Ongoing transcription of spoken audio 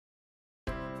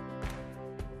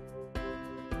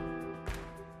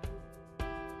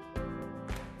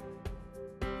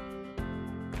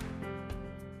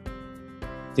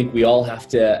think we all have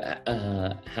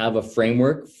to have a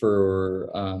framework for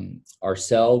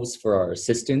ourselves, for our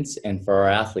assistants, and for our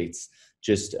athletes.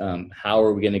 Just how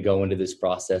are we going to go into this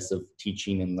process of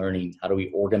teaching and learning? How do we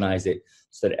organize it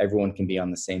so that everyone can be on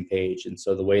the same page? And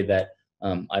so the way that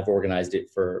I've organized it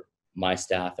for my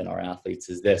staff and our athletes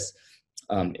is this.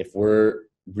 If we're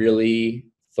really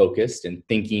focused and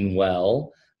thinking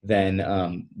well,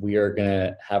 then we are going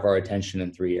to have our attention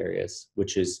in three areas,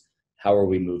 which is how are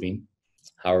we moving?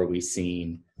 How are we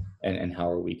seeing, and how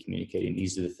are we communicating?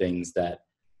 These are the things that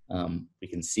we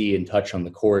can see and touch on the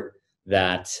court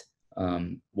that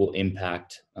will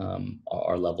impact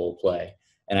our level of play.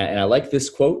 And I like this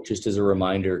quote just as a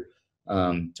reminder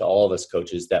to all of us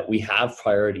coaches that we have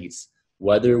priorities,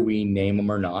 whether we name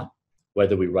them or not,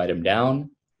 whether we write them down.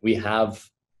 We have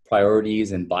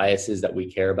priorities and biases that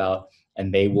we care about,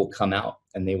 and they will come out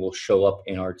and they will show up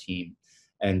in our team.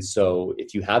 And so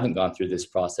if you haven't gone through this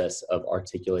process of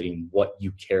articulating what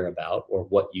you care about or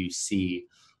what you see,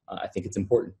 I think it's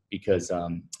important because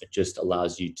it just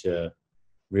allows you to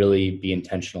really be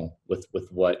intentional with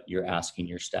what you're asking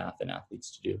your staff and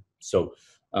athletes to do. So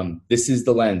this is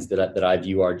the lens that I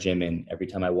view our gym in every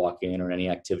time I walk in or any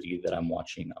activity that I'm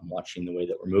watching. I'm watching the way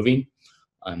that we're moving.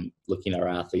 I'm looking at our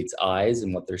athletes' eyes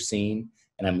and what they're seeing,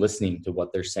 and I'm listening to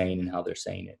what they're saying and how they're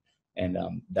saying it. And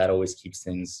that always keeps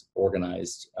things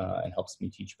organized and helps me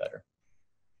teach better.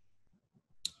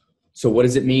 So what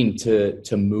does it mean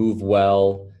to move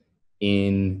well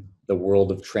in the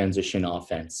world of transition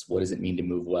offense? What does it mean to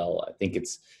move well? I think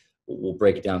we'll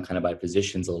break it down kind of by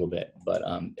positions a little bit. But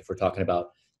if we're talking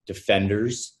about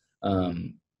defenders, I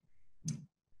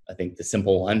think the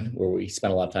simple one where we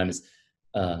spend a lot of time is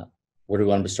where do we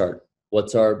want them to start?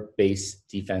 What's our base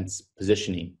defense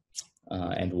positioning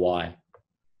and why?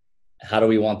 How do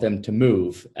we want them to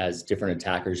move as different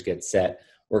attackers get set?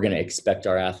 We're going to expect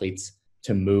our athletes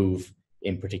to move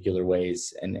in particular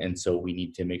ways. And so we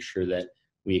need to make sure that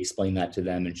we explain that to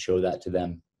them and show that to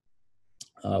them.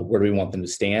 Where do we want them to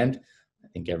stand? I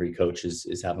think every coach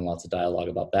is having lots of dialogue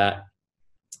about that.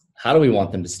 How do we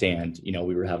want them to stand? You know,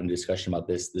 we were having a discussion about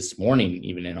this morning,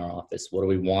 even in our office. What do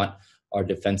we want our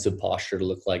defensive posture to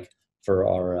look like for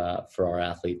our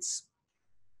athletes?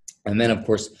 And then, of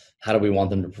course, how do we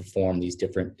want them to perform these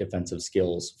different defensive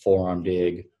skills? Forearm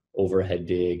dig, overhead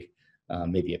dig,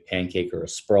 maybe a pancake or a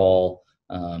sprawl.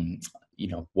 You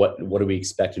know, what do we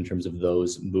expect in terms of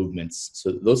those movements?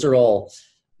 So those are all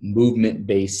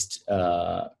movement-based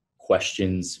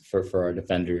questions for our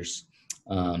defenders.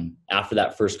 After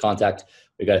that first contact,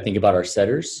 we got to think about our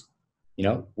setters. You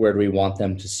know, where do we want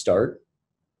them to start?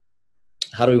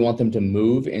 How do we want them to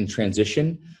move in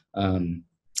transition? You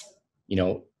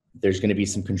know, there's going to be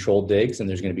some controlled digs and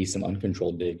there's going to be some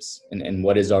uncontrolled digs. And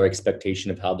what is our expectation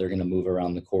of how they're going to move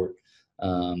around the court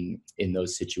in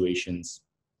those situations?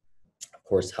 Of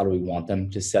course, how do we want them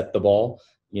to set the ball?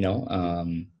 You know,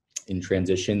 in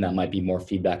transition, that might be more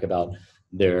feedback about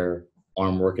their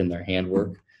arm work and their hand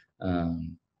work.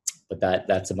 But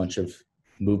that's a bunch of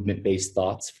movement-based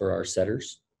thoughts for our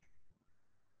setters.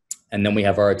 And then we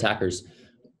have our attackers.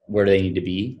 Where do they need to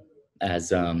be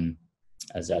as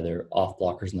either off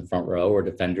blockers in the front row or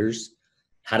defenders?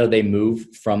 How do they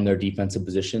move from their defensive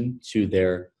position to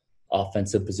their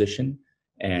offensive position?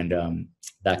 And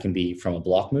that can be from a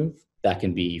block move. That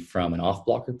can be from an off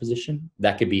blocker position.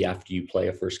 That could be after you play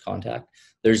a first contact.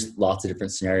 There's lots of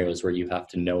different scenarios where you have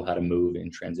to know how to move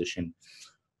in transition.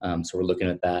 So we're looking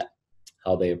at that,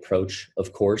 how they approach,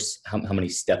 of course, how many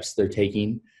steps they're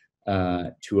taking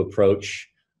to approach,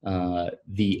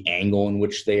 the angle in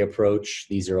which they approach.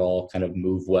 These are all kind of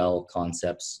move well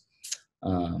concepts.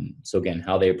 So again,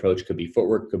 how they approach could be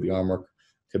footwork, could be arm work,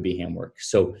 could be hand work.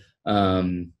 So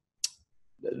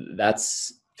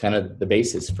that's kind of the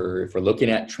basis for if we're looking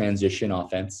at transition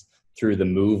offense through the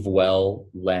move well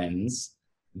lens.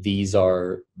 These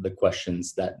are the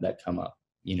questions that come up.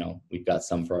 You know, we've got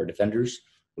some for our defenders,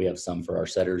 we have some for our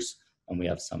setters, and we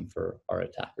have some for our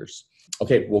attackers.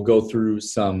 Okay, we'll go through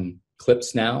some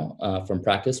clips now from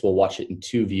practice. We'll watch it in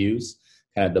two views,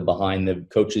 kind of the behind the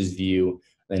coach's view,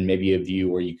 then maybe a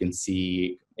view where you can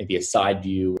see maybe a side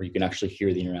view where you can actually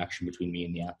hear the interaction between me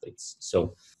and the athletes.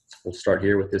 So we'll start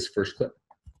here with this first clip.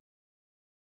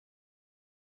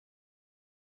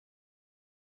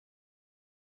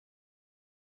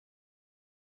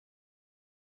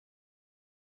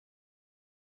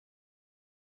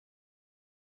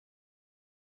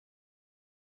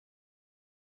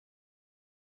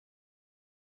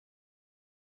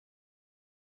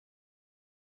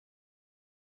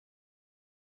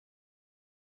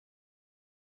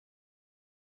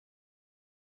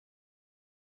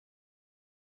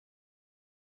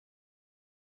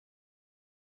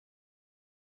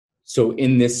 So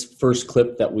in this first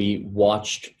clip that we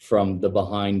watched from the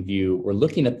behind view, we're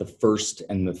looking at the first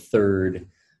and the third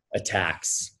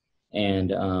attacks.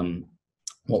 And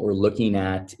what we're looking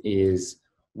at is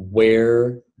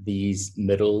where these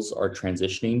middles are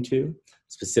transitioning to,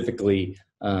 specifically,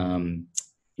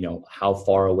 how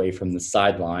far away from the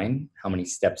sideline, how many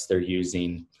steps they're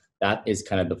using. That is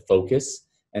kind of the focus.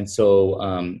 And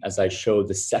so as I show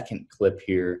the second clip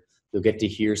here, you'll get to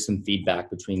hear some feedback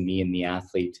between me and the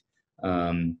athlete,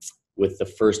 with the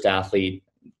first athlete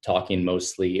talking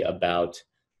mostly about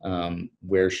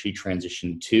where she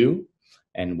transitioned to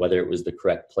and whether it was the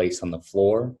correct place on the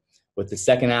floor. With the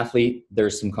second athlete,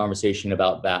 there's some conversation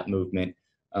about that movement,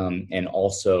 and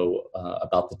also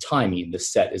about the timing. The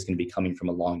set is going to be coming from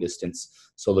a long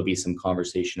distance, so there'll be some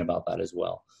conversation about that as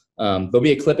well. There'll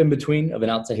be a clip in between of an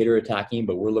outside hitter attacking,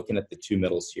 but we're looking at the two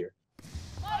middles here.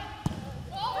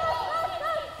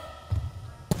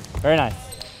 Very nice.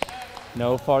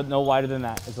 No wider than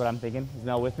that is what I'm thinking. Is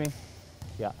Mel with me?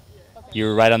 Yeah. Okay.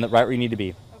 You're right where you need to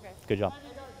be. Okay. Good job.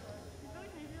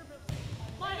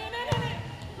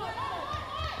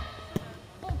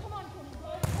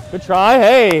 Good try.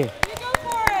 Hey. Go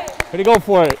for it. Way to go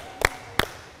for it.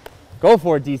 Go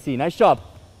for it, DC. Nice job.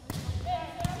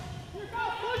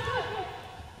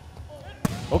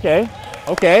 Okay.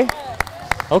 Okay.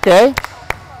 Okay.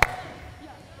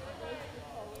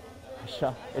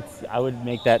 I would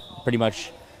make that pretty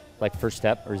much like first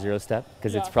step or zero step,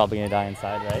 because it's probably gonna die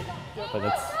inside, right? But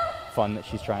it's fun that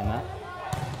she's trying that.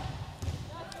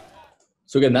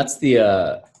 So again, that's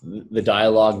the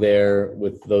dialogue there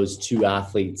with those two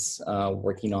athletes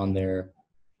working on their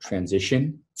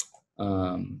transition.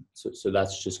 So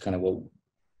that's just kind of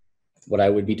what I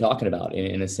would be talking about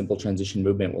in a simple transition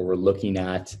movement, where we're looking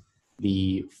at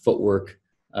the footwork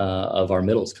of our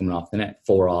middles coming off the net,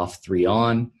 4 off, 3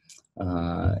 on.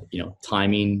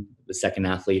 Timing. The second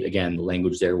athlete, again, the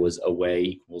language there was away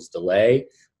equals delay.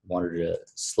 Wanted to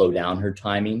slow down her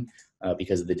timing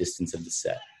because of the distance of the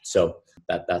set. So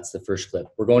that's the first clip.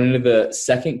 We're going into the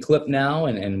second clip now,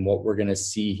 and what we're going to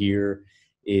see here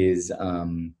is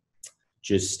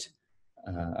just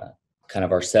kind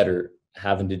of our setter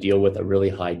having to deal with a really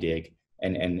high dig,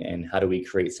 and how do we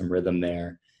create some rhythm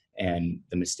there. And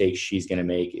the mistake she's going to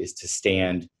make is to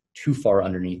stand too far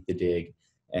underneath the dig.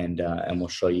 And we'll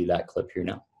show you that clip here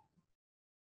now.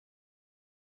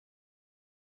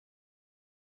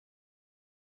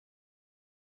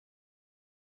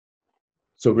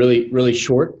 So really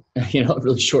short,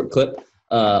 really short clip.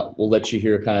 We'll let you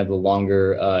hear kind of the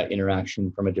longer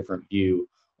interaction from a different view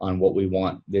on what we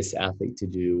want this athlete to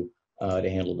do to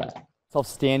handle that. So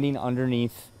standing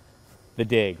underneath the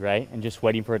dig, right? And just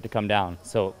waiting for it to come down.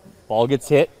 So ball gets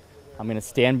hit. I'm going to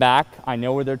stand back. I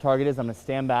know where their target is. I'm going to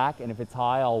stand back, and if it's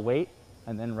high, I'll wait,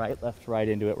 and then right, left, right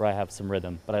into it where I have some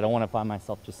rhythm. But I don't want to find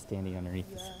myself just standing underneath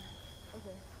this.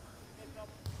 Okay.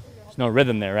 There's no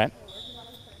rhythm there, right?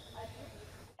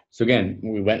 So again,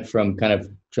 we went from kind of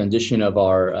transition of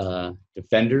our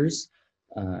defenders.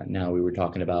 Now we were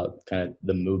talking about kind of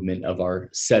the movement of our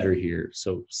setter here.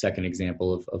 So second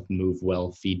example of move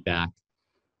well feedback.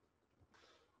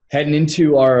 Heading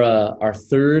into our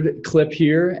third clip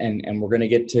here, and we're going to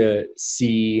get to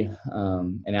see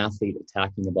an athlete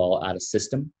attacking the ball out of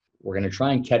system. We're going to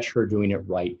try and catch her doing it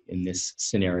right in this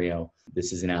scenario.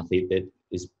 This is an athlete that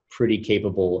is pretty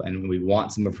capable, and we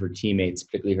want some of her teammates,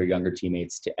 particularly her younger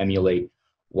teammates, to emulate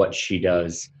what she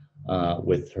does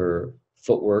with her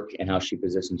footwork and how she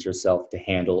positions herself to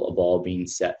handle a ball being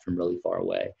set from really far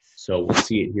away. So we'll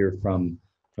see it here from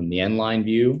the end line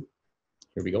view.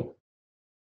 Here we go.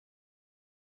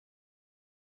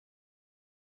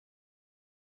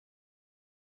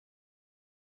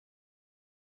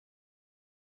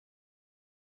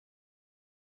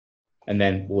 And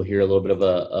then we'll hear a little bit of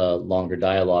a longer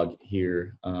dialogue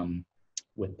here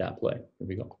with that play. Here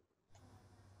we go.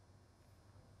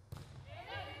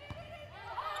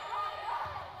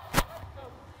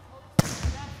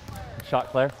 Shot,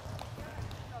 Claire.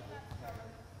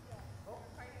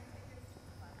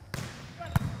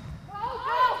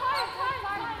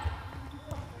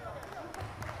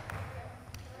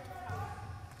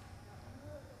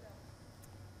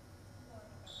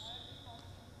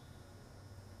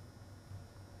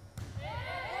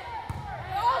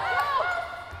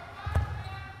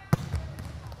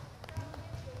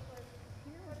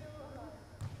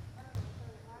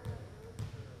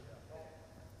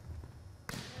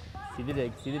 See the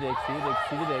dig, see the dig, see the dig,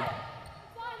 see the dig.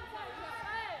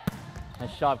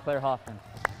 Nice shot, Claire Hoffman.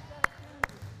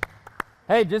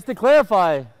 Hey, just to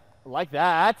clarify, like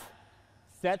that,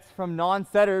 sets from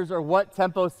non-setters are what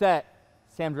tempo set?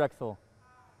 Sam Drexel.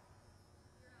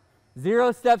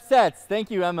 0 step sets. Thank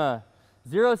you, Emma.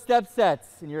 0 step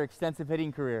sets in your extensive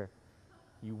hitting career.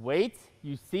 You wait,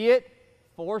 you see it,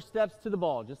 4 steps to the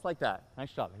ball, just like that.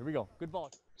 Nice job. Here we go. Good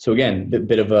ball. So again, a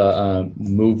bit of a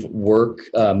move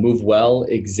well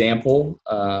example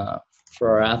for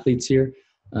our athletes here.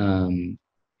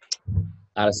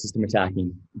 Out of system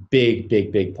attacking,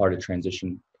 big part of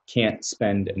transition. Can't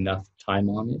spend enough time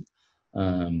on it.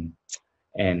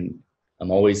 And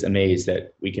I'm always amazed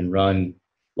that we can run,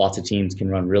 lots of teams can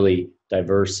run really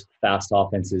diverse, fast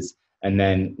offenses. And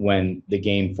then when the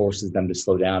game forces them to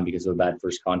slow down because of a bad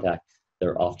first contact,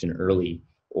 they're often early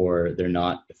or they're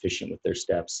not efficient with their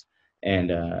steps.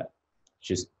 And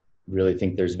just really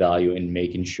think there's value in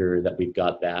making sure that we've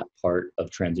got that part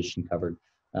of transition covered.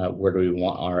 Where do we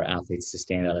want our athletes to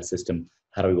stand out of system?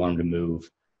 How do we want them to move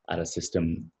out of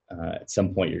system? At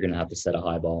some point, you're going to have to set a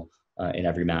high ball in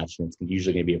every match, and it's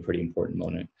usually going to be a pretty important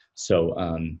moment. So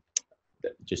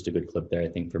just a good clip there, I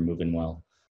think, for moving well.